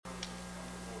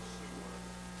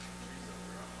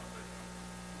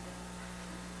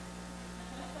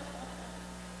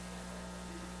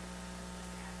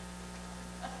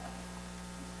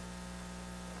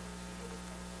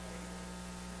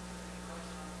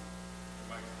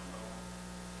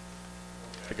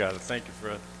I got it. Thank you,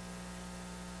 Fred.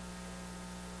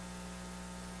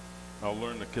 I'll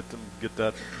learn to get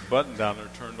that button down there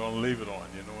turned on and leave it on.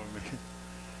 You know what I mean?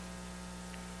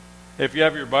 If you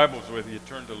have your Bibles with you,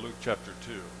 turn to Luke chapter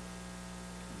 2,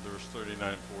 verse 39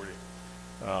 and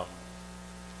 40.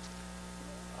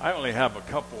 I only have a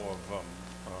couple of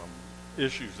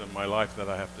issues in my life that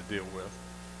I have to deal with.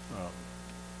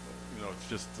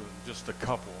 It's just a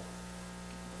couple.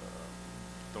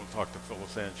 Don't talk to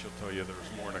Phyllis Ann; she'll tell you there's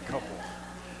more than a couple.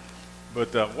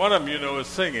 But one of them, is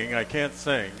singing. I can't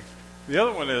sing. The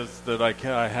other one is that I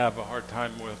have a hard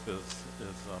time with is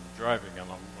driving, and I'm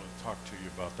going to talk to you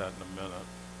about that in a minute.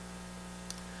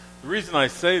 The reason I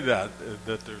say that is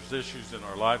that there's issues in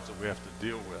our lives that we have to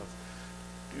deal with,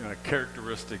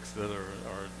 characteristics that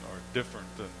are different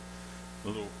than the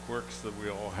little quirks that we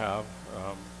all have.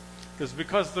 Is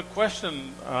because the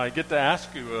question I get to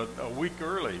ask you a week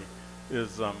early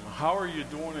is, how are you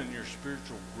doing in your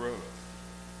spiritual growth?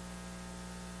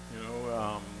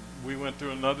 We went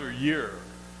through another year,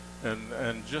 and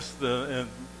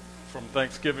from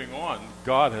Thanksgiving on,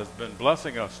 God has been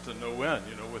blessing us to no end.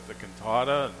 With the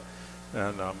cantata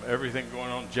and everything going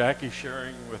on. Jackie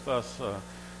sharing with us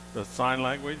the sign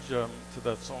language to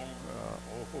that song,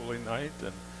 "Oh Holy Night,"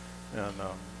 and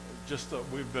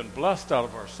we've been blessed out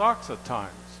of our socks at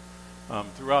times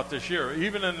throughout this year,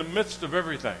 even in the midst of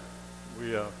everything.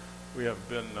 We have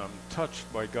been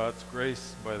touched by God's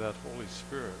grace, by that Holy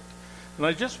Spirit. And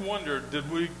I just wondered,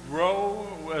 did we grow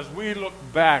as we look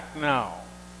back now?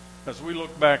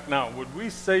 Would we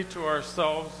say to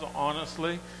ourselves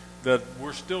honestly that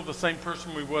we're still the same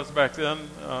person we was back then,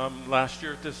 last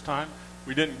year at this time?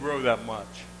 We didn't grow that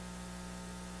much.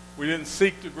 We didn't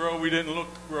seek to grow. We didn't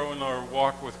look to grow in our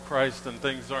walk with Christ, and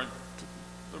things they're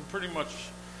pretty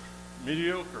much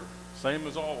mediocre, same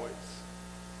as always.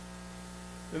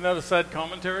 Isn't that a sad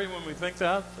commentary when we think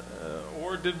that?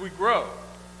 Or did we grow?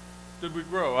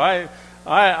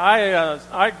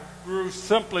 I grew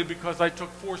simply because I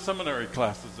took 4 seminary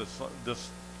classes this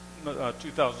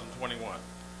 2021.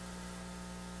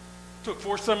 Took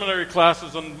 4 seminary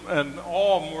classes, and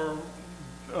all of them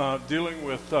were dealing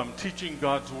with teaching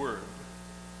God's Word,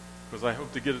 because I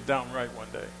hope to get it down right one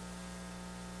day.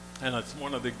 And it's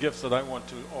one of the gifts that I want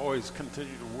to always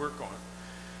continue to work on.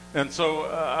 And so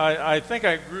I think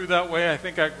I grew that way. I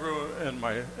think I grew in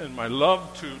my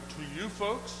love to you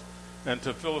folks, and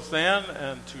to Phyllis Ann,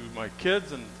 and to my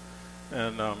kids, and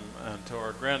to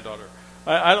our granddaughter.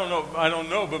 I don't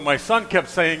know, but my son kept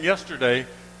saying yesterday,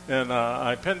 and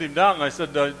I pinned him down, and I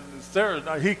said,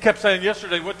 Sarah, he kept saying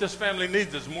yesterday, what this family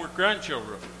needs is more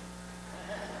grandchildren.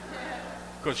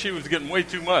 Because she was getting way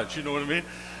too much, you know what I mean?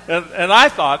 And I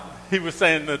thought he was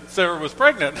saying that Sarah was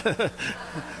pregnant. But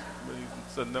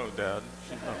he said, no, Dad,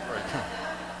 she's not pregnant.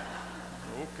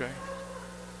 Okay.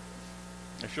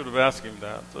 I should have asked him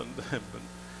that, but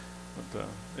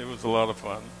it was a lot of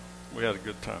fun. We had a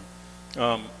good time.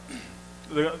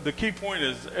 The key point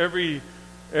is every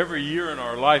year in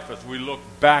our life, as we look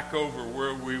back over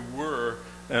where we were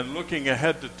and looking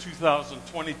ahead to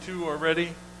 2022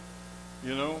 already,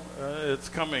 it's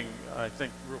coming, I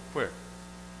think, real quick,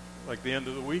 like the end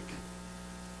of the week.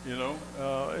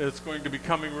 It's going to be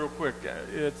coming real quick.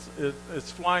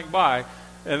 It's flying by,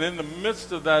 and in the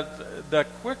midst of that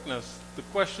quickness, the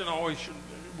question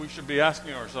we should be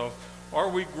asking ourselves: are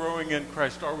we growing in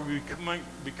Christ? Are we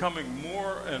becoming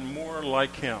more and more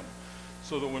like Him?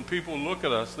 So that when people look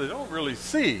at us, they don't really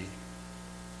see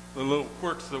the little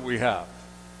quirks that we have.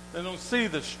 They don't see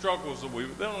the struggles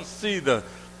they don't see the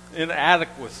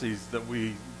inadequacies that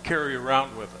we carry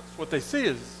around with us. What they see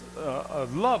is a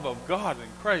love of God in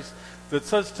Christ that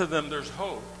says to them there's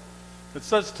hope. It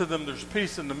says to them there's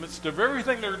peace in the midst of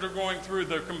everything that they're going through.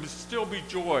 There can still be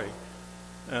joy,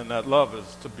 and that love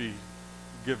is to be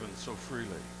given so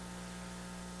freely.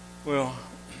 Well,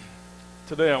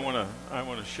 today I want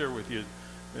to share with you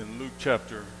in Luke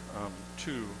chapter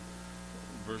 2,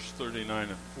 verse 39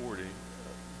 and 40.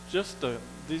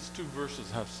 These 2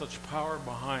 verses have such power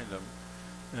behind them,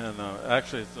 and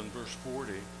actually it's in verse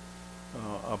 40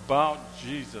 about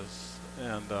Jesus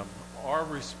and our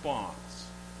response.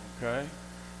 Okay,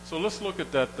 so let's look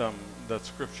at that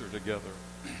scripture together.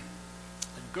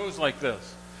 It goes like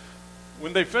this: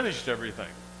 when they finished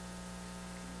everything,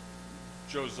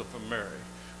 Joseph and Mary,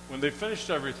 when they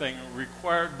finished everything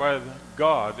required by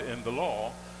God in the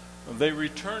law, they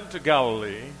returned to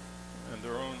Galilee and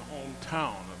their own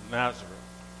hometown of Nazareth.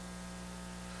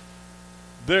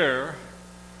 There,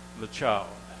 the child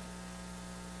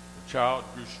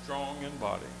grew strong in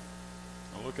body.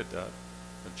 Now look at that.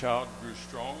 The child grew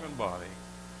strong in body,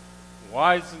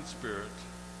 wise in spirit,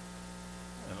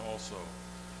 and also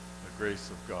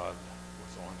grace of God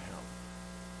was on him.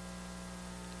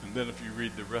 And then if you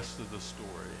read the rest of the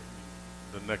story,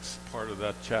 the next part of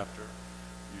that chapter,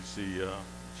 you see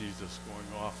Jesus going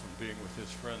off and being with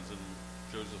his friends, and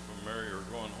Joseph and Mary are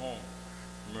going home.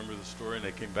 Remember the story? And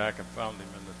they came back and found him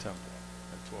in the temple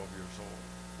at 12 years old.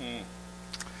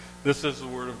 This is the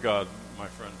word of God, my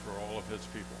friend, for all of his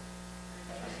people.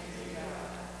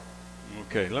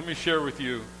 Okay, let me share with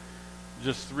you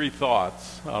just 3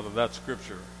 thoughts out of that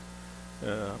scripture.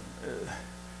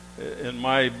 In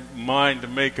my mind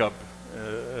makeup,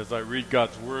 as I read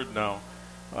God's word now,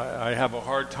 I have a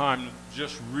hard time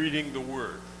just reading the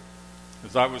word.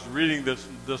 As I was reading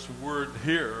this word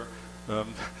here,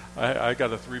 I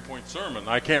got a 3-point sermon.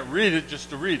 I can't read it just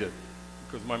to read it,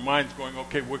 because my mind's going,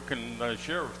 okay, what can I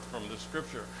share from this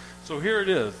scripture? So here it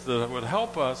is, that would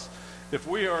help us if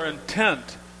we are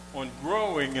intent on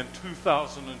growing in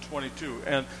 2022.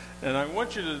 And I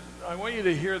want you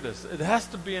to hear this. It has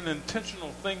to be an intentional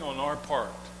thing on our part.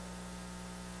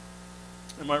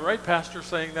 Am I right, Pastor,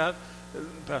 saying that?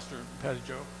 Pastor Patty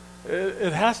Joe?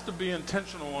 It has to be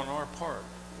intentional on our part.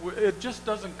 It just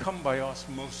doesn't come by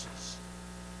osmosis.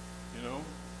 You know?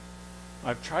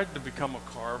 I've tried to become a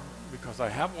car because I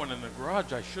have one in the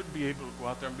garage. I should be able to go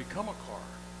out there and become a car.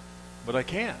 But I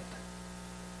can't.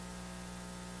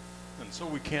 And so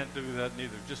we can't do that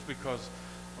neither. Just because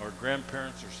our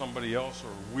grandparents or somebody else,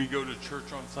 or we go to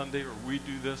church on Sunday, or we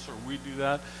do this or we do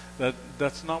that,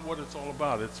 that's not what it's all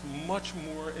about. It's much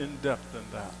more in-depth than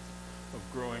that, of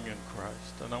growing in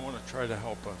Christ. And I want to try to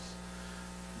help us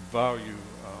value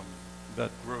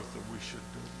that growth that we should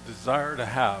desire to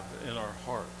have in our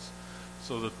hearts,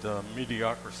 so that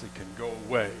mediocrity can go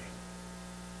away.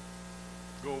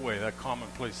 Go away, that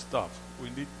commonplace stuff. We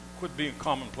need to quit being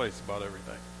commonplace about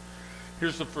everything.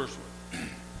 Here's the first one.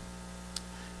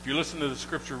 If you listen to the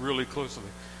scripture really closely,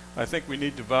 I think we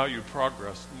need to value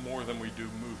progress more than we do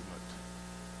movement.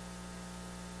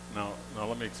 Now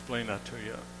let me explain that to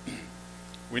you.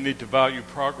 We need to value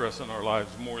progress in our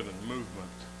lives more than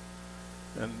movement.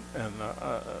 And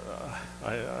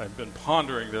I've been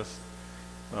pondering this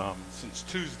since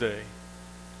Tuesday,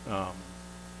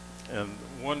 and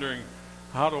wondering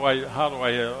how do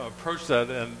I approach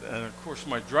that. And of course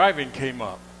my driving came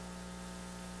up.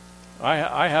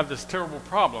 I have this terrible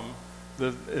problem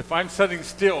that if I'm sitting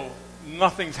still,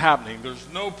 nothing's happening. There's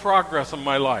no progress in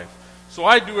my life. So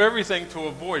I do everything to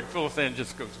avoid. Phyllis Ann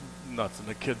just goes nuts, and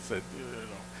the kids said,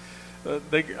 how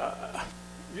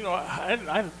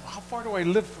far do I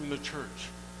live from the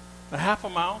church? A half a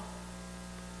mile?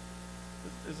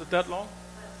 Is it that long?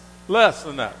 Less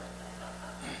than that.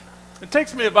 It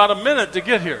takes me about a minute to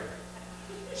get here.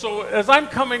 So as I'm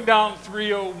coming down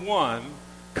 301,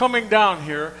 coming down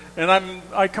here, and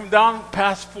I come down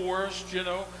past Forest,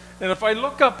 and if I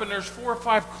look up and there's 4 or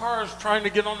 5 cars trying to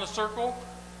get on the circle,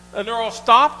 and they're all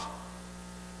stopped,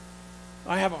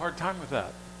 I have a hard time with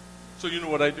that. So you know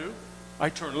what I do? I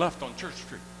turn left on Church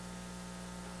Street.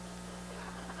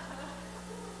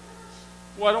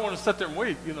 Well, I don't want to sit there and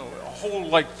wait, a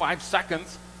whole 5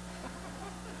 seconds.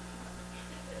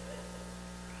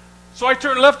 So I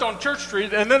turn left on Church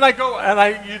Street, and then I go,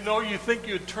 and you think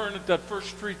you'd turn at that first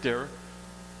street there,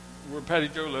 where Patty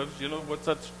Joe lives, what's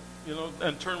that,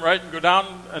 and turn right and go down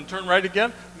and turn right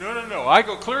again? No. I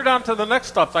go clear down to the next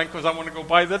stop sign because I want to go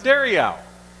buy the dairy owl,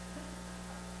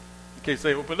 in case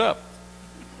they open up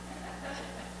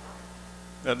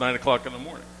at 9 o'clock in the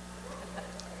morning.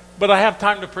 But I have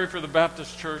time to pray for the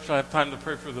Baptist church. I have time to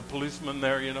pray for the policeman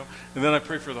there, and then I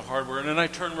pray for the hardware, and then I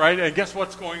turn right, and guess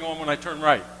what's going on when I turn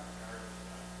right?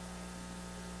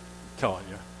 Telling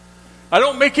you, I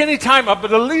don't make any time up,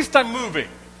 but at least I'm moving.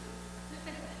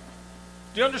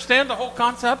 Do you understand the whole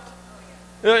concept?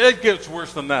 It gets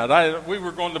worse than that. We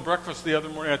were going to breakfast the other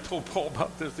morning. I told Paul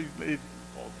about this.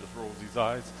 Paul just rolls his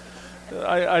eyes.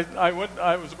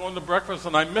 I was going to breakfast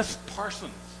and I missed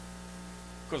Parsons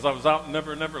because I was out in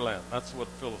Never Land. That's what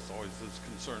Phyllis always is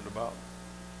concerned about.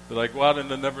 That I go out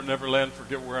into Never Land,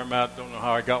 forget where I'm at, don't know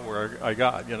how I got where I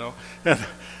got,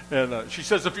 And she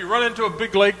says, if you run into a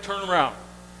big lake, turn around.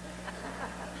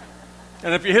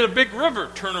 And if you hit a big river,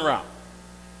 turn around.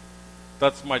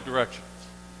 That's my directions.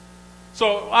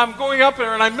 So I'm going up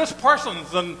there, and I miss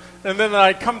Parsons, and then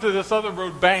I come to this other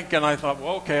road, Bank, and I thought,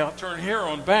 well, okay, I'll turn here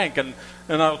on Bank, and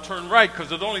I'll turn right,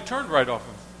 because it only turned right off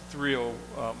of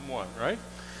 301, right?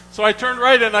 So I turn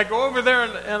right, and I go over there,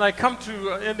 and I come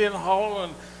to Indian Hollow,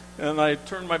 and I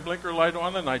turn my blinker light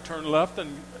on, and I turn left,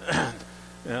 and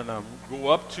go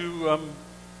up to,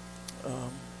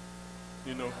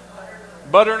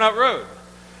 Butternut Road.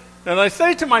 And I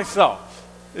say to myself,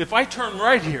 if I turn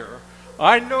right here,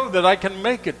 I know that I can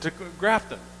make it to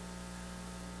Grafton.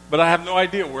 but I have no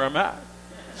idea where I'm at.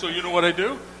 So you know what I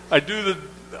do?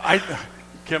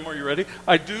 Kim, are you ready?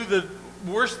 I do the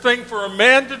worst thing for a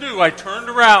man to do. I turned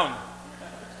around.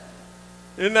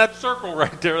 In that circle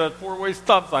right there, that four-way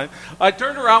stop sign, I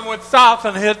turned around, went south,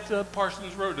 and hit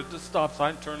Parsons Road at the stop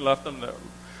sign, turned left, and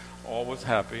all was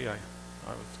happy. I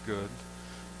was good.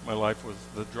 My life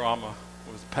the drama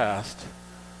was past.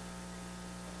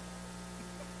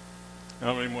 I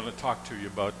don't even want to talk to you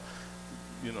about,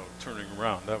 turning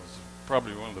around. That was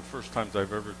probably one of the first times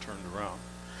I've ever turned around.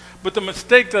 But the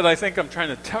mistake that I think I'm trying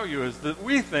to tell you is that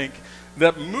we think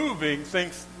that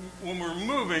when we're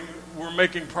moving, we're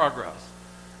making progress.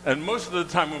 And most of the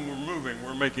time when we're moving,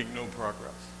 we're making no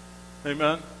progress.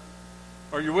 Amen?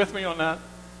 Are you with me on that?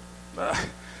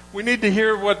 We need to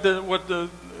hear what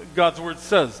God's word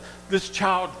says. This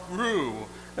child grew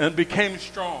and became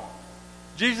strong.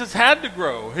 Jesus had to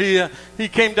grow. He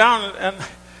came down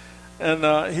and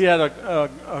he had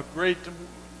a great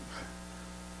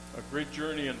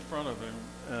journey in front of him.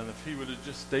 And if he would have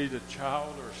just stayed a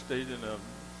child or stayed in a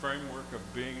framework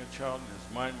of being a child, and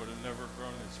his mind would have never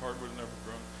grown, his heart would have never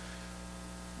grown,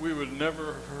 we would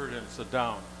never have heard him sit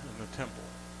down in the temple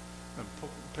and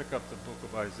pick up the book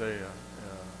of Isaiah,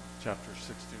 chapter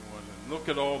 61, and look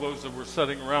at all those that were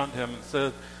sitting around him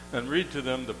and read to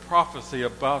them the prophecy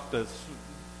about this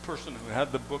person who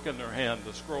had the book in their hand,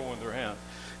 the scroll in their hand.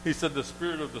 He said, "The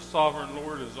Spirit of the Sovereign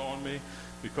Lord is on me,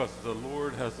 because the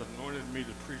Lord has anointed me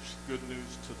to preach good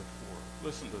news to the poor."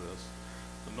 Listen to this.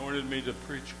 Anointed me to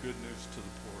preach good news to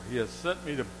the poor. He has sent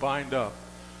me to bind up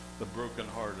the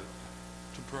brokenhearted,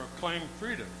 to proclaim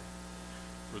freedom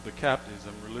for the captives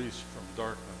and release from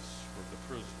darkness for the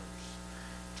prisoners,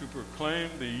 to proclaim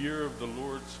the year of the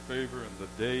Lord's favor and the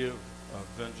day of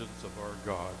vengeance of our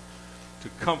God, to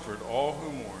comfort all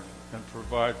who mourn and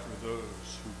provide for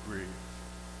those who grieve.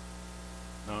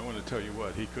 Now I want to tell you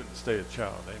what, he couldn't stay a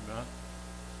child, amen?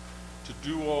 To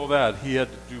do all that, he had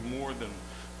to do more than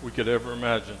we could ever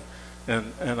imagine.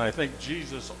 And I think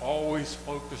Jesus always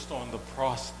focused on the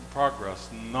progress,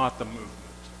 not the movement.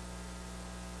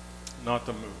 Not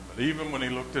the movement. Even when he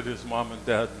looked at his mom and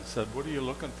dad and said, "What are you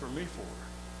looking for me for?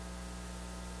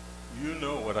 You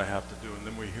know what I have to do." And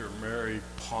then we hear Mary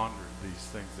pondered these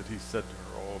things that he said to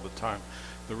her all the time.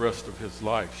 The rest of his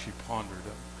life, she pondered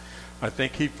them. I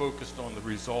think he focused on the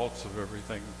results of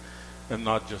everything and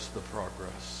not just the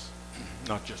progress,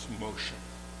 not just motion,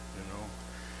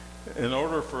 In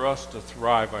order for us to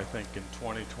thrive, I think, in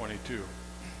 2022,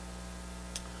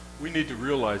 we need to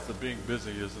realize that being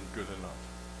busy isn't good enough.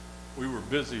 We were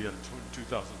busy in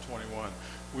 2021.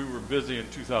 We were busy in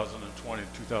 2020,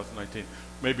 2019.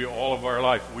 Maybe all of our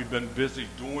life we've been busy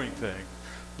doing things,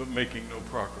 but making no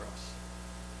progress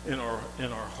in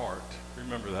our heart.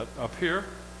 Remember that. Up here,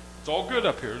 it's all good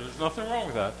up here. There's nothing wrong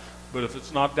with that. But if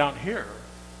it's not down here,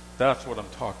 that's what I'm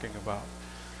talking about.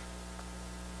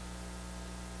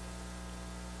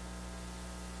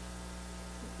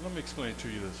 Let me explain it to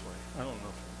you this way. I don't know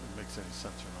if it makes any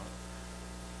sense or not.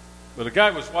 But a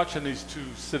guy was watching these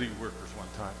two city workers one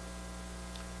time.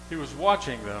 He was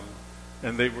watching them,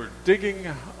 and they were digging.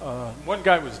 One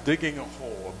guy was digging a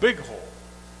hole, a big hole,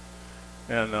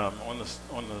 and on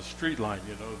the street line,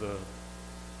 the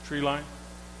tree line.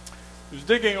 He was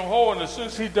digging a hole, and as soon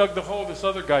as he dug the hole, this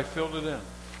other guy filled it in.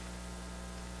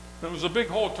 And it was a big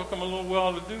hole. It took him a little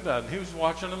while to do that, and he was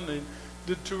watching them. They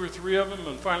did 2 or 3 of them,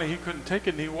 and finally he couldn't take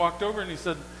it, and he walked over and he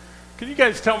said, "Can you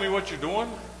guys tell me what you're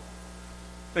doing?"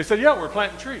 They said, "Yeah, we're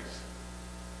planting trees."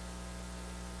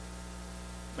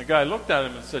 The guy looked at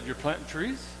him and said, "You're planting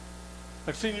trees?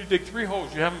 I've seen you dig 3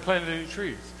 holes. You haven't planted any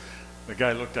trees." The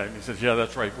guy looked at him and he says, "Yeah,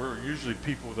 that's right. We're usually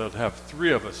people that have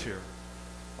 3 of us here.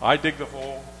 I dig the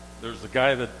hole. There's the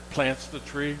guy that plants the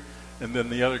tree, and then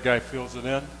the other guy fills it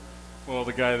in. Well,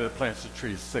 the guy that plants the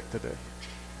tree is sick today."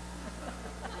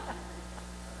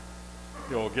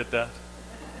 You all get that?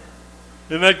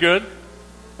 Isn't that good?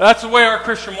 That's the way our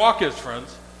Christian walk is,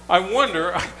 friends.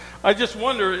 I just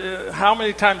wonder how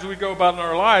many times we go about in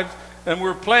our lives and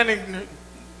we're planting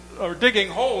or digging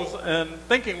holes and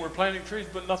thinking we're planting trees,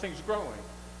 but nothing's growing.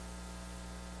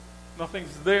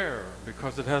 Nothing's there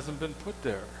because it hasn't been put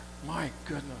there. My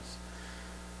goodness.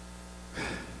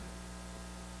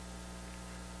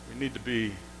 We need to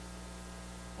be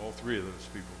all 3 of those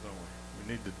people, don't we?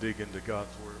 We need to dig into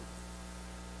God's Word.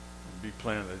 Be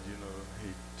planted,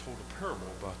 he told a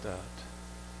parable about that.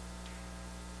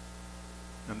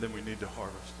 And then we need to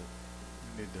harvest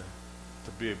it. We need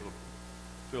to be able to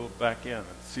fill it back in and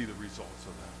see the results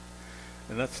of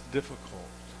that. And that's difficult.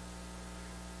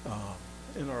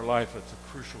 In our life, it's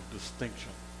a crucial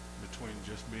distinction between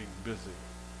just being busy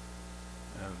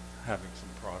and having some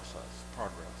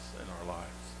progress in our lives.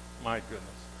 My goodness.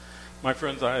 My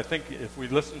friends, I think if we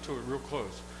listen to it real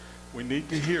close, we need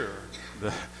to hear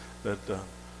that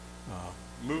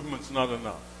movement's not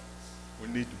enough. We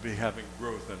need to be having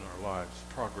growth in our lives,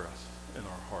 progress in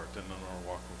our heart and in our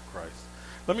walk with Christ.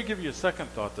 Let me give you a second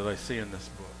thought that I see in this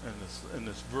book, in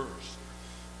this verse,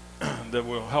 that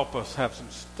will help us have some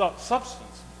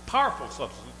substance, powerful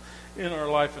substance, in our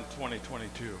life in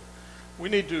 2022. We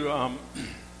need to,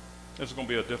 this is going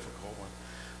to be a difficult one,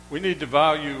 we need to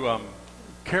value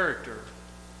character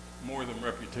more than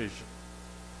reputation.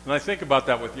 And I think about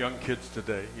that with young kids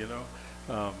today,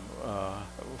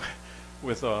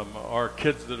 with our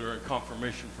kids that are in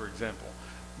confirmation, for example.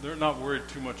 They're not worried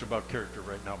too much about character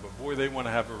right now, but boy, they want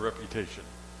to have a reputation.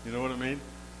 You know what I mean?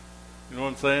 You know what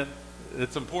I'm saying?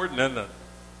 It's important, isn't it?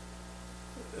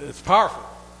 It's powerful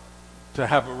to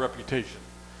have a reputation.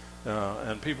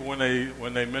 And people, when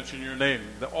they mention your name,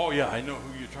 oh yeah, I know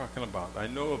who you're talking about. I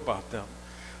know about them.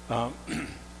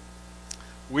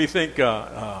 We think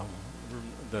that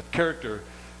character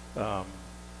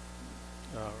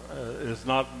is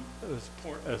not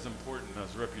as important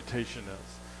as reputation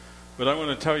is. But I want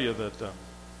to tell you that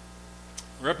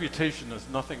reputation is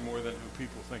nothing more than who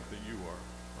people think that you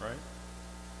are, right?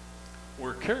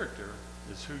 Where character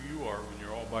is who you are when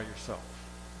you're all by yourself.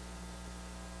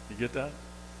 You get that?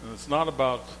 And it's not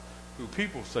about who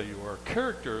people say you are.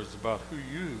 Character is about who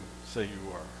you say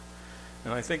you are.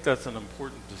 And I think that's an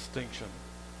important distinction.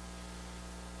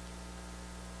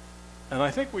 And I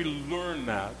think we learn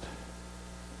that.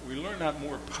 We learn that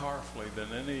more powerfully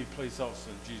than any place else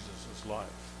in Jesus' life.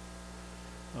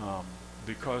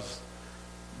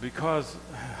 Because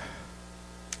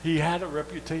he had a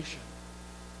reputation.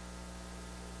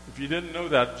 If you didn't know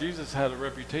that, Jesus had a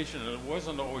reputation, and it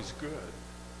wasn't always good.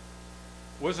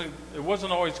 It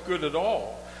wasn't always good at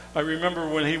all. I remember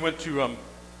when he went to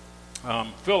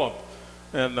Philip,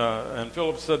 and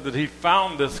Philip said that he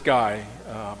found this guy,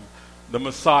 the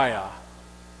Messiah,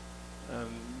 and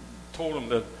told him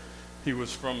that he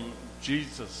was from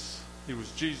Jesus. He was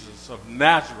Jesus of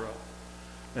Nazareth.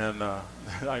 And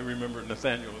I remember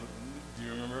Nathaniel. Do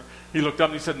you remember? He looked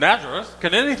up and he said, "Nazareth?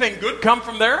 Can anything good come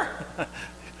from there?"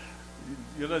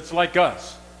 It's like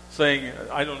us saying,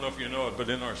 I don't know if you know it, but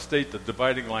in our state, the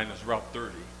dividing line is Route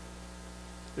 30.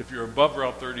 If you're above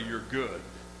Route 30, you're good.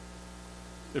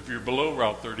 If you're below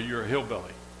Route 30, you're a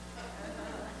hillbilly.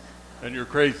 And you're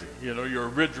crazy. You're a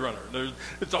ridge runner.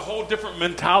 It's a whole different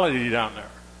mentality down there.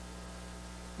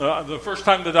 The first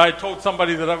time that I told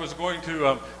somebody that I was going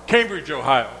to Cambridge,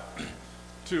 Ohio,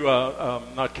 to,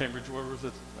 not Cambridge, where was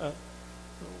it?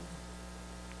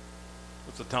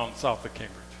 What's the town south of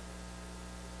Cambridge?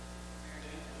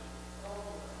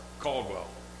 Caldwell.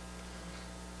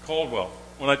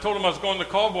 When I told them I was going to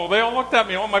Caldwell, they all looked at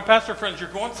me, all my pastor friends,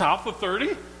 "You're going south of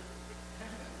 30?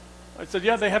 I said,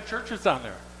 "Yeah, they have churches down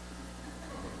there."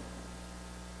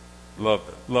 Loved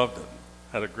it.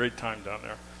 Had a great time down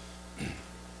there.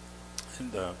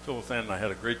 And Phyllis Ann and I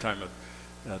had a great time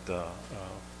at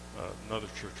another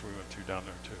church we went to down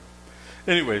there too.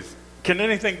 Anyways, can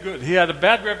anything good? He had a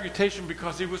bad reputation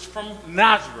because he was from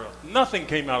Nazareth. Nothing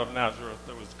came out of Nazareth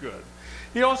that was good.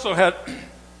 He also had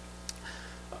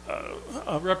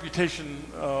a reputation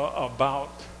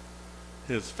about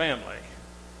his family.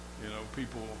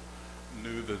 People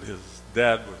knew that his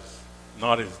dad was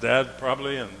not his dad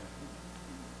probably, and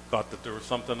thought that there was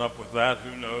something up with that.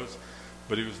 Who knows?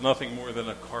 But he was nothing more than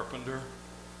a carpenter.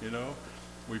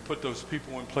 We put those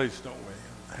people in place, don't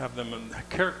we? Have them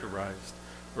characterized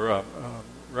or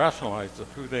rationalized of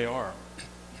who they are.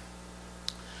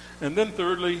 And then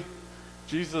thirdly,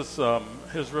 Jesus,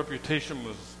 his reputation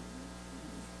was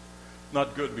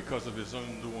not good because of his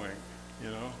own doing.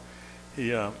 He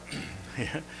had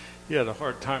a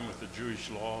hard time with the Jewish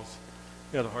laws.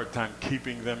 He had a hard time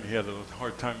keeping them. He had a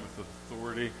hard time with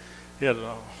authority. He had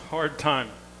a hard time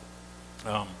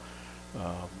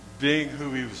being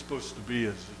who he was supposed to be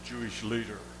as a Jewish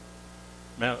leader.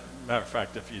 Matter of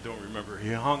fact, if you don't remember,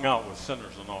 he hung out with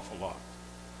sinners an awful lot,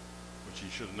 which he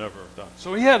should never have done.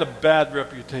 So he had a bad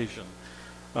reputation.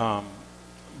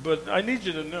 But I need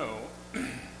you to know,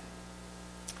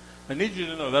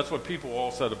 that's what people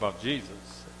all said about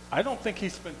Jesus. I don't think he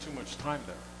spent too much time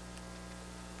there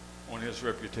on his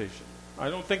reputation. I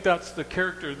don't think that's the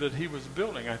character that he was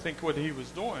building. I think what he was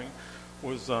doing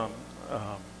was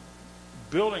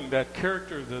building that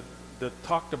character that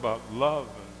talked about love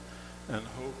and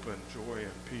hope and joy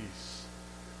and peace.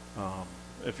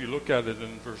 If you look at it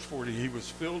in verse 40, he was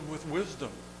filled with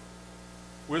wisdom.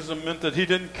 Wisdom meant that he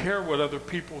didn't care what other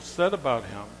people said about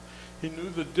him. He knew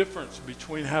the difference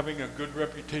between having a good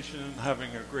reputation and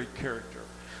having a great character.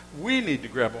 We need to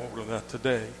grab hold of that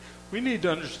today. We need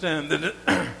to understand that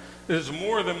it is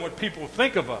more than what people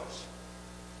think of us.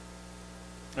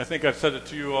 I think I've said it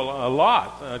to you a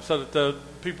lot. I've said it to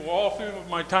people all through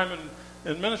my time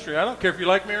in ministry. I don't care if you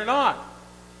like me or not.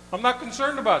 I'm not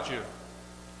concerned about you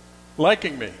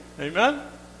liking me. Amen?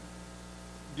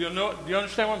 Do you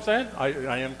understand what I'm saying?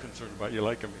 I am concerned about you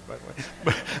liking me, by the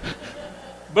way.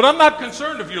 But I'm not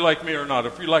concerned if you like me or not,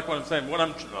 if you like what I'm saying. What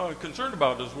I'm concerned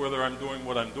about is whether I'm doing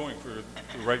what I'm doing for the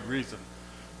right reason,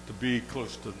 to be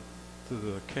close to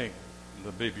the King,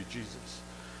 the baby Jesus,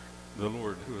 the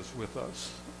Lord who is with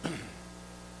us.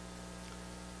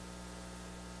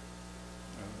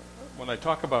 When I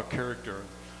talk about character and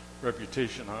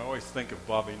reputation, I always think of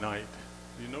Bobby Knight.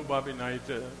 Do you know Bobby Knight,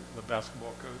 the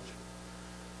basketball coach?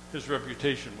 His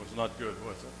reputation was not good,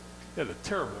 was it? He had a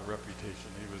terrible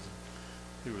reputation.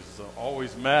 He was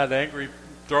always mad, angry,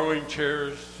 throwing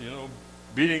chairs,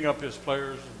 beating up his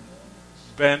players,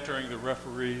 bantering the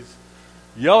referees,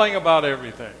 yelling about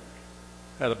everything.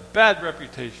 Had a bad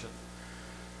reputation.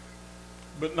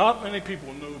 But not many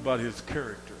people knew about his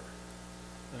character.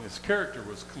 And his character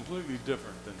was completely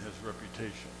different than his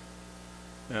reputation.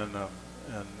 And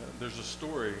there's a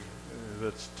story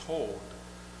that's told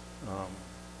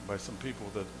by some people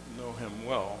that know him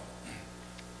well.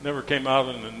 Never came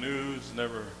out in the news,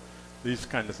 never these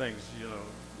kind of things,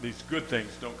 these good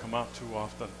things don't come out too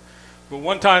often. But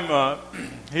one time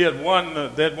they had won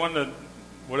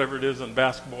whatever it is in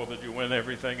basketball that you win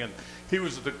everything, and he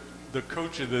was the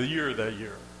coach of the year that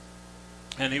year.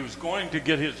 And he was going to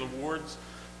get his awards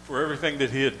for everything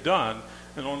that he had done,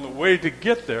 and on the way to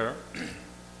get there,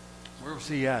 where was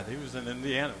he at? He was in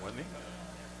Indiana, wasn't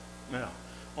he? Yeah.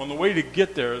 On the way to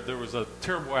get there, there was a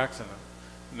terrible accident.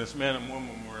 And this man and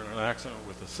woman were in an accident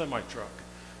with a semi-truck.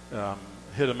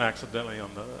 Hit him accidentally on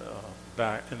the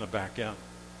back end.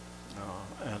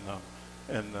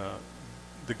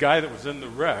 The guy that was in the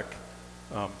wreck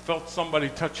felt somebody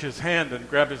touch his hand and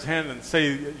grab his hand and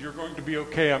say, "You're going to be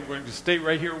okay. I'm going to stay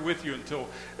right here with you until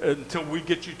we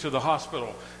get you to the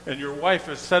hospital. And your wife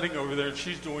is sitting over there, and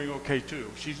she's doing okay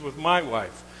too. She's with my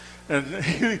wife." And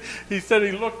he said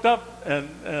he looked up and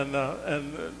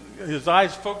his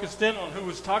eyes focused in on who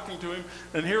was talking to him,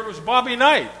 and here was Bobby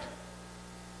Knight.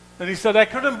 And he said, "I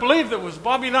couldn't believe that was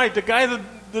Bobby Knight, the guy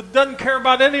that doesn't care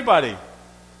about anybody."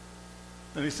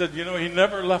 And he said, he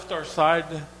never left our side.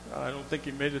 I don't think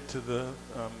he made it to the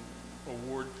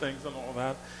award things and all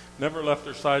that. Never left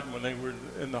our side. When they were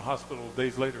in the hospital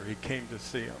days later, he came to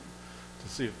see them, to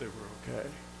see if they were okay.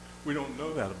 We don't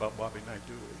know that about Bobby Knight,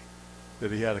 do we?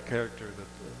 That he had a character that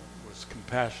was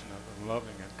compassionate and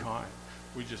loving and kind.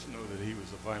 We just know that he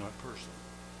was a violent person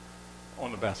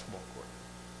on the basketball court.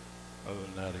 Other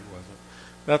than that, he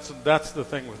wasn't. That's the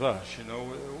thing with us,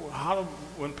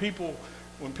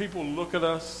 when people look at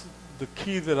us, the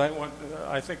key that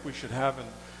I think we should have in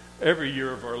every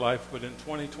year of our life, but in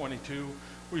 2022,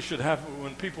 we should have,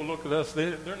 when people look at us,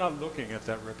 they're not looking at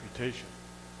that reputation.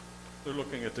 They're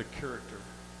looking at the character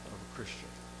of a Christian.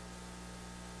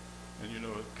 And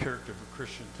the character of a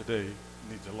Christian today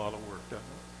needs a lot of work, doesn't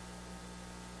it?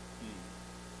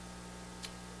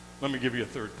 Let me give you a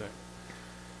third thing.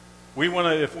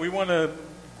 If we want to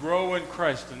grow in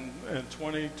Christ in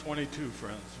 2022,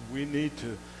 friends, we need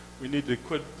to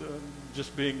quit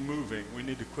just being moving. We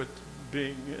need to quit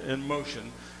being in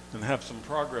motion and have some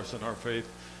progress in our faith.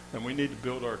 And we need to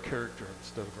build our character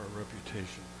instead of our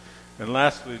reputation. And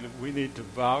lastly, we need to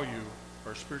value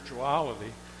our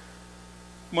spirituality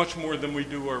much more than we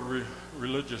do our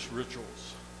religious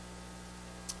rituals.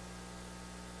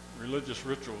 Religious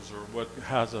rituals are what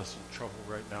has us in trouble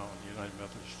right now in the United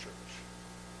Methodist Church.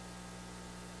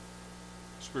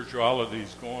 Spirituality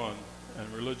is gone,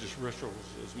 and religious rituals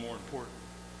is more important.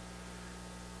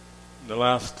 In the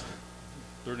last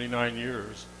 39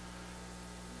 years,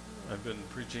 I've been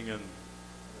preaching in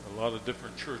a lot of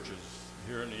different churches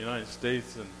here in the United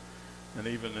States and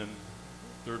even in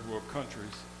third world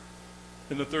countries.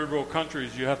 In the third world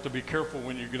countries, you have to be careful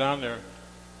when you get down there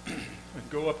and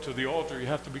go up to the altar. You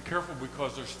have to be careful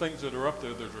because there's things that are up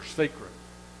there that are sacred.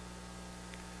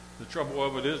 The trouble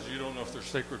of it is you don't know if they're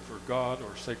sacred for God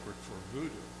or sacred for voodoo.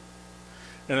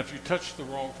 And if you touch the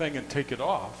wrong thing and take it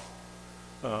off,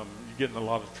 you get in a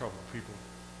lot of trouble. People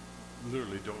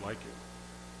literally don't like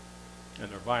you,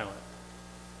 and they're violent.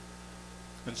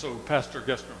 And so Pastor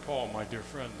Gessner Paul, my dear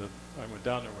friend that I went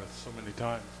down there with so many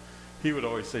times, he would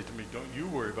always say to me, "Don't you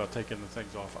worry about taking the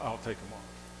things off. I'll take them off."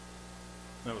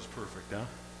 That was perfect, huh?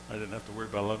 I didn't have to worry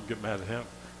about letting them get mad at him.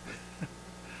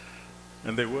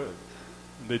 And they would.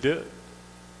 And they did.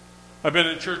 I've been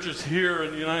in churches here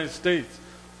in the United States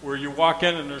where you walk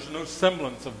in and there's no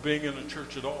semblance of being in a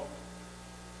church at all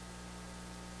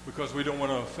because we don't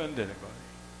want to offend anybody.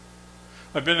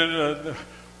 I've been in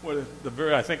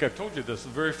I think I've told you this, the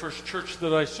very first church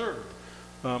that I served.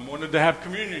 Wanted to have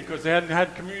communion because they hadn't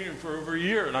had communion for over a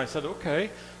year. And I said, okay.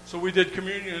 So we did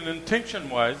communion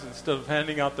intention-wise instead of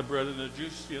handing out the bread and the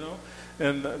juice,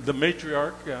 And the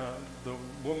matriarch, the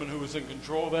woman who was in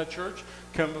control of that church,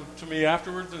 came to me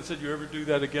afterwards and said, you ever do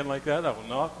that again like that, I will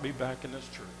not be back in this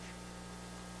church.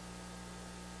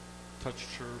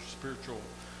 Touched her spiritual,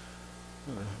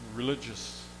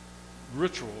 religious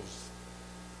rituals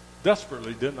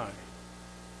desperately, didn't I?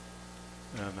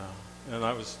 And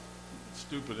I was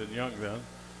stupid and young then.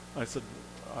 I said,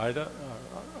 Ida,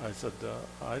 I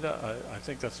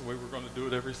think that's the way we're going to do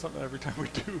it every time we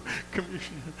do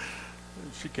communion.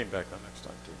 And she came back the next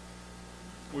time too.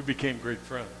 We became great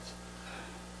friends.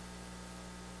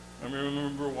 I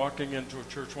remember walking into a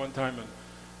church one time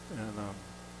and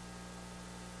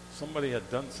somebody had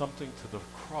done something to the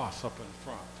cross up in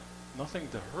front. Nothing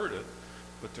to hurt it,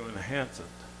 but to enhance it.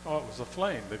 Oh, it was a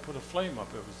flame. They put a flame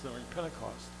up. It was during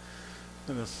Pentecost.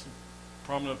 And this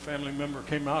prominent family member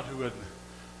came out who had,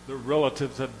 their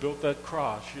relatives had built that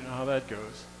cross. You know how that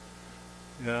goes.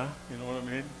 Yeah, you know what I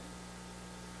mean?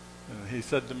 And he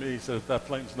said to me, if that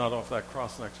flame's not off that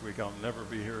cross next week, I'll never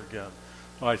be here again.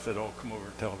 I said, come over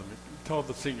and tell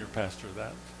the senior pastor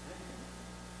that.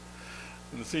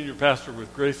 And the senior pastor,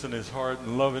 with grace in his heart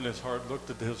and love in his heart, looked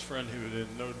at his friend who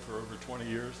had known for over 20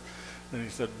 years, and he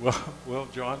said, well,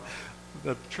 John,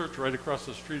 that church right across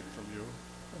the street from you,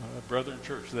 Brethren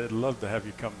Church, they'd love to have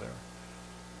you come there.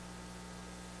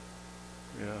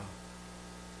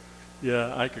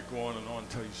 Yeah, I could go on and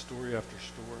tell you story after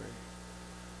story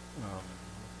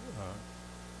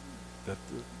that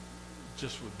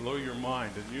just would blow your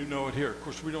mind, and you know it here. Of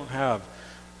course, we don't have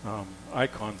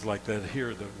icons like that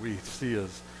here that we see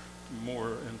as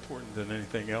more important than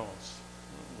anything else,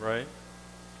 right?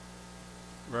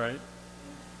 Right?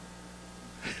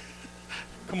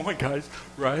 Come on, guys,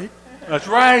 right? That's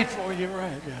right. Oh, you're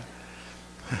right, yeah.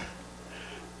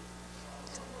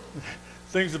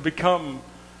 Things have become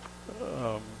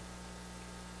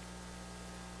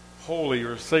holy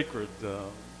or sacred,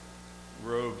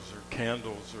 robes or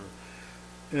candles or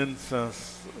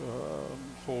incense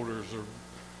holders or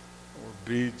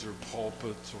beads or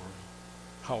pulpits or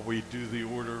how we do the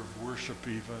order of worship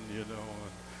even,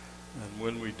 and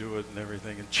when we do it and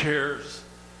everything. And chairs,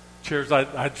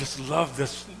 I just love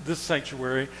this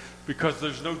sanctuary because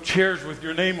there's no chairs with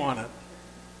your name on it.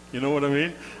 You know what I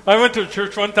mean? I went to a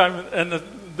church one time, and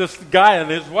this guy and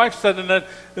his wife sat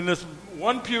in this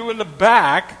one pew in the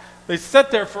back. They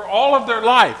sat there for all of their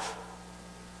life.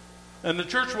 And the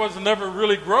church wasn't ever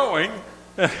really growing,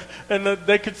 and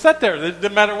they could sit there. It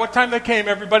didn't matter what time they came,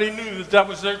 everybody knew that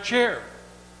was their chair.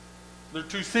 Their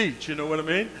 2 seats, you know what I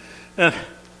mean?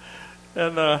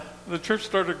 And the church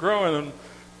started growing, and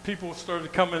people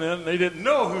started coming in. They didn't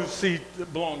know whose seat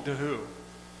belonged to who.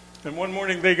 And one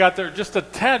morning they got there just a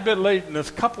tad bit late, and this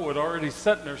couple had already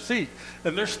sat in their seat.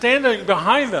 And they're standing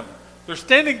behind them. They're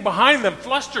standing behind them,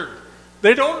 flustered.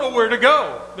 They don't know where to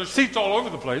go. There's seats all over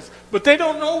the place, but they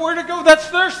don't know where to go. That's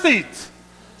their seats.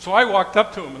 So I walked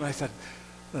up to them, and I said,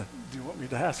 do you want me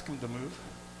to ask them to move?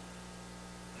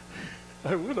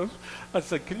 I would have. I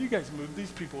said, can you guys move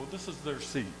these people? This is their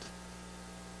seat.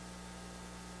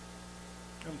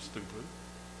 I'm stupid.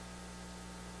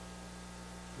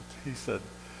 But he said,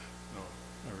 no,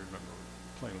 I remember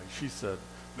plainly. She said,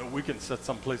 no, we can sit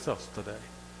someplace else today.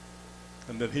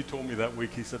 And then he told me that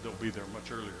week, he said they'll be there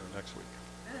much earlier next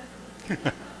week.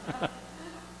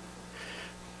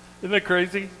 Isn't that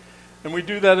crazy? And we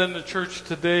do that in the church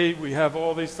today. We have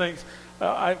all these things.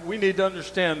 We need to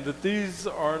understand that these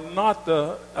are not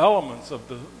the elements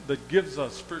that gives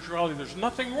us spirituality. There's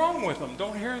nothing wrong with them.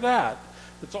 Don't hear that.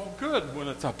 It's all good when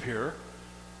it's up here.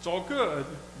 It's all good.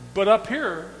 But up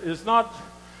here is not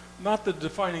the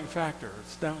defining factor.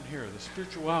 It's down here. The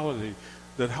spirituality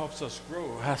that helps us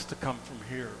grow has to come from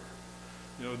here.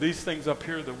 These things up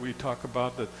here that we talk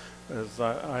about, that as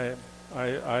I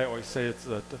always say, it's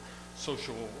that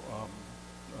social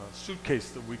suitcase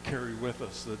that we carry with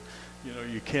us that,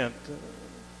 you can't,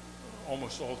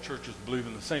 almost all churches believe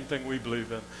in the same thing we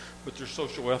believe in, but their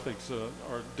social ethics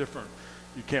are different.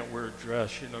 You can't wear a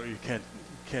dress, you can't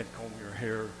comb your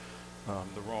hair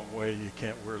the wrong way, you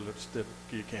can't wear lipstick,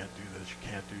 you can't do this, you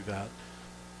can't do that.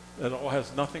 It all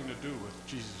has nothing to do with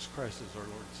Jesus Christ as our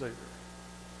Lord and Savior.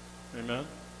 Amen?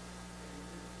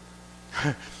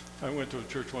 I went to a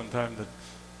church one time that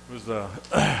was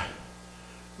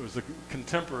it was a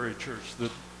contemporary church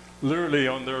that literally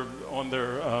on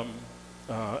their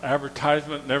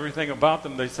advertisement and everything about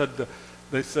them, they said,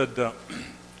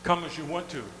 "Come as you want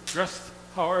to, dress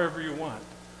however you want."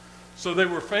 So they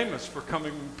were famous for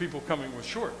people coming with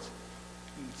shorts.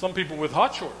 Some people with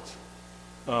hot shorts,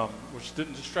 which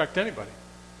didn't distract anybody.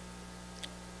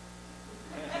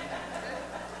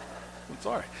 I'm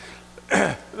sorry.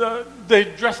 They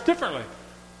dressed differently.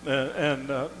 And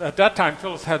at that time,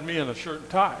 Phyllis had me in a shirt and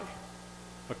tie,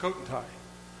 a coat and tie.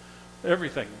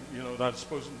 Everything, I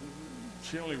suppose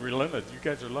she only relented. You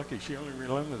guys are lucky. She only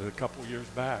relented a couple years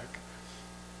back,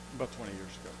 about 20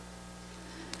 years ago.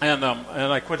 And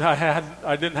I quit.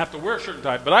 I didn't have to wear a shirt and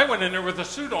tie, but I went in there with a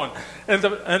suit on. And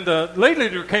the lady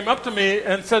leader came up to me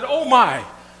and said, oh my,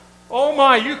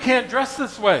 you can't dress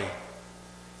this way."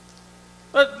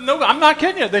 No, I'm not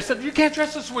kidding you. They said, "You can't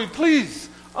dress this way. Please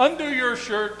undo your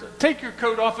shirt, take your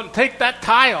coat off, and take that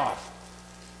tie off."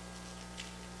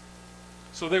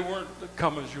 So they weren't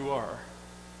come as you are.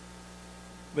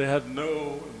 They had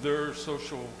their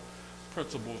social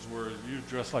principles were you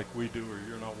dress like we do or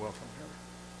you're not welcome here.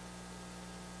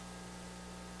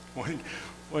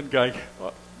 One guy,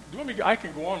 I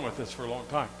can go on with this for a long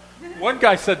time. One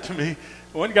guy said to me,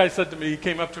 he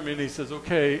came up to me and he says,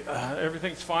 "Okay,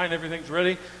 everything's fine, everything's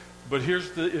ready, but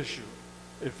here's the issue.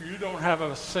 If you don't have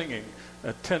us singing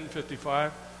at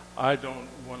 10:55, I don't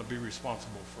want to be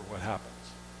responsible for what happens."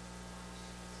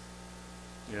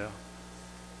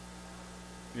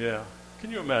 Yeah.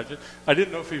 Can you imagine? I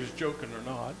didn't know if he was joking or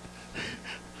not,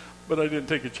 but I didn't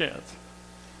take a chance.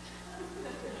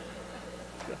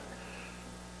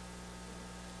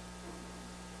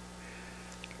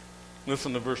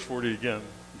 Listen to verse 40 again.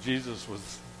 Jesus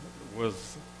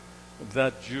was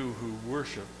that Jew who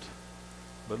worshiped,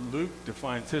 but Luke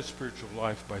defines his spiritual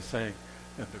life by saying,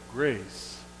 "And the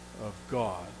grace of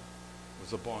God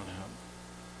was upon him."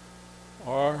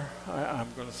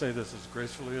 I'm going to say this as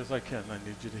gracefully as I can. I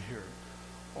need you to hear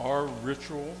it. Our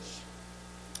rituals,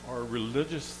 our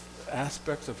religious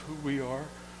aspects of who we are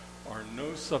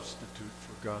no substitute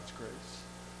for God's grace.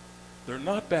 They're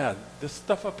not bad. This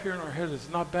stuff up here in our head is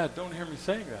not bad. Don't hear me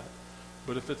saying that.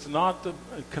 But if it's not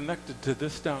connected to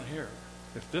this down here,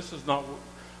 if this is not,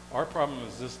 our problem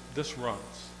is this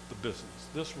runs the business.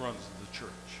 This runs the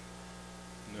church.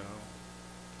 No,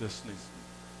 this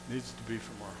needs to be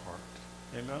from our heart.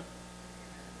 Amen?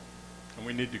 And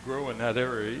we need to grow in that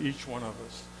area, each one of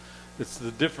us. It's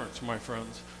the difference, my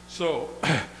friends. So,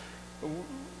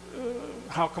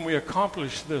 how can we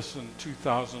accomplish this in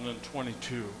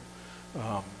 2022?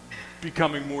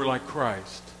 Becoming more like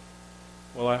Christ.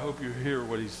 Well, I hope you hear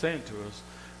what he's saying to us.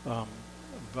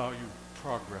 Value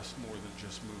progress more than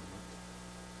just movement.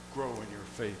 Grow in your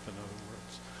faith, in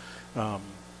other words.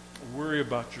 Worry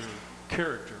about your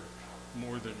character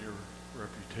more than your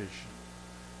reputation.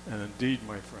 And indeed,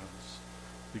 my friends,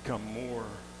 become more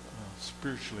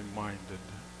spiritually minded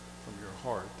from your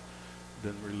heart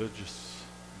than religious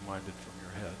minded from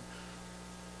your head.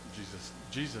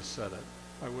 Jesus said it.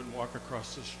 I wouldn't walk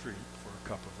across the street for a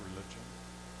cup of religion.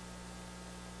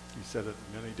 He said it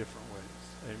in many different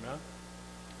ways. Amen?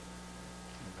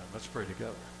 Amen. Let's pray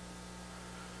together.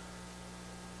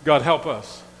 God, help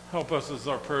us. Help us is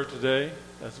our prayer today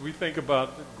as we think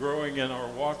about growing in our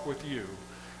walk with you,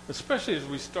 especially as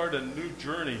we start a new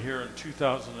journey here in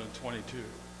 2022.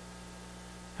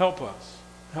 Help us.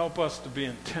 Help us to be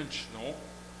intentional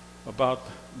about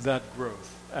that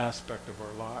growth aspect of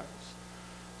our lives.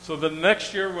 So the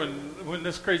next year when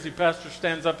this crazy pastor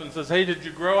stands up and says, "Hey, did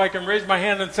you grow?" I can raise my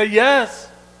hand and say, "Yes,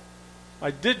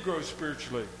 I did grow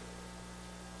spiritually."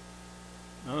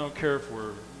 I don't care if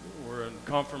we're in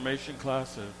confirmation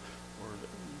class or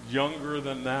younger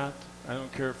than that. I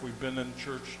don't care if we've been in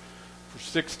church for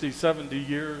 60, 70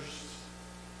 years.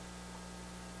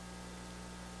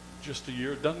 Just a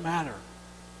year, it doesn't matter.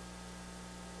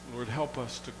 Lord, help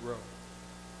us to grow.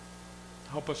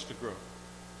 Help us to grow.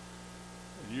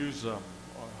 And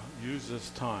use this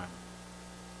time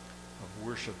of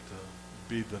worship to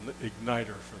be the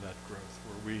igniter for that growth,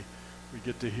 where we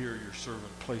get to hear your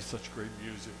servant play such great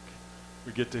music.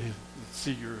 We get to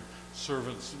see your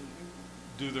servants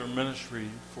do their ministry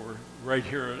for right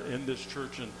here in this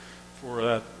church and for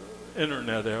that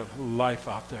internet life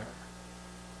out there.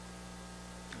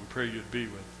 We pray you'd be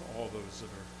with all those that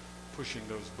are pushing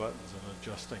those buttons and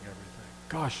adjusting everything.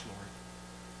 Gosh, Lord,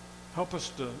 help us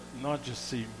to not just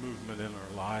see movement in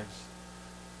our lives,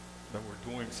 that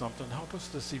we're doing something. Help us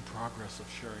to see progress of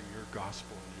sharing your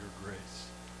gospel and your grace.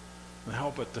 And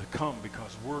help it to come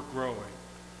because we're growing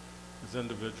as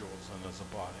individuals and as a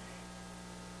body.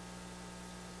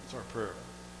 It's our prayer.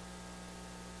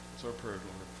 It's our prayer,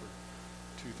 Lord, for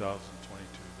 2022,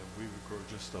 that we would grow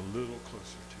just a little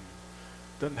closer to you.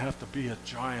 Doesn't have to be a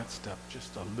giant step,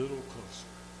 just a little closer,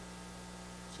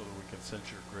 so that we can sense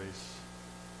your grace,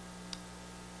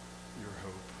 your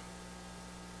hope,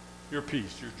 your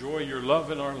peace, your joy, your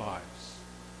love in our lives.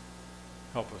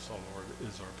 Help us, oh Lord,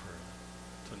 is our prayer,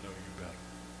 to know you better.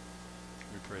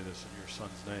 We pray this in your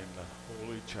Son's name, that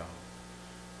holy child,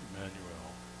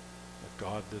 Emmanuel, that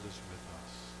God that is with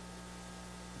us.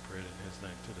 We pray it in his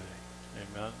name today.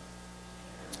 Amen.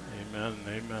 Amen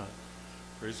and amen.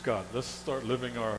 Praise God. Let's start living our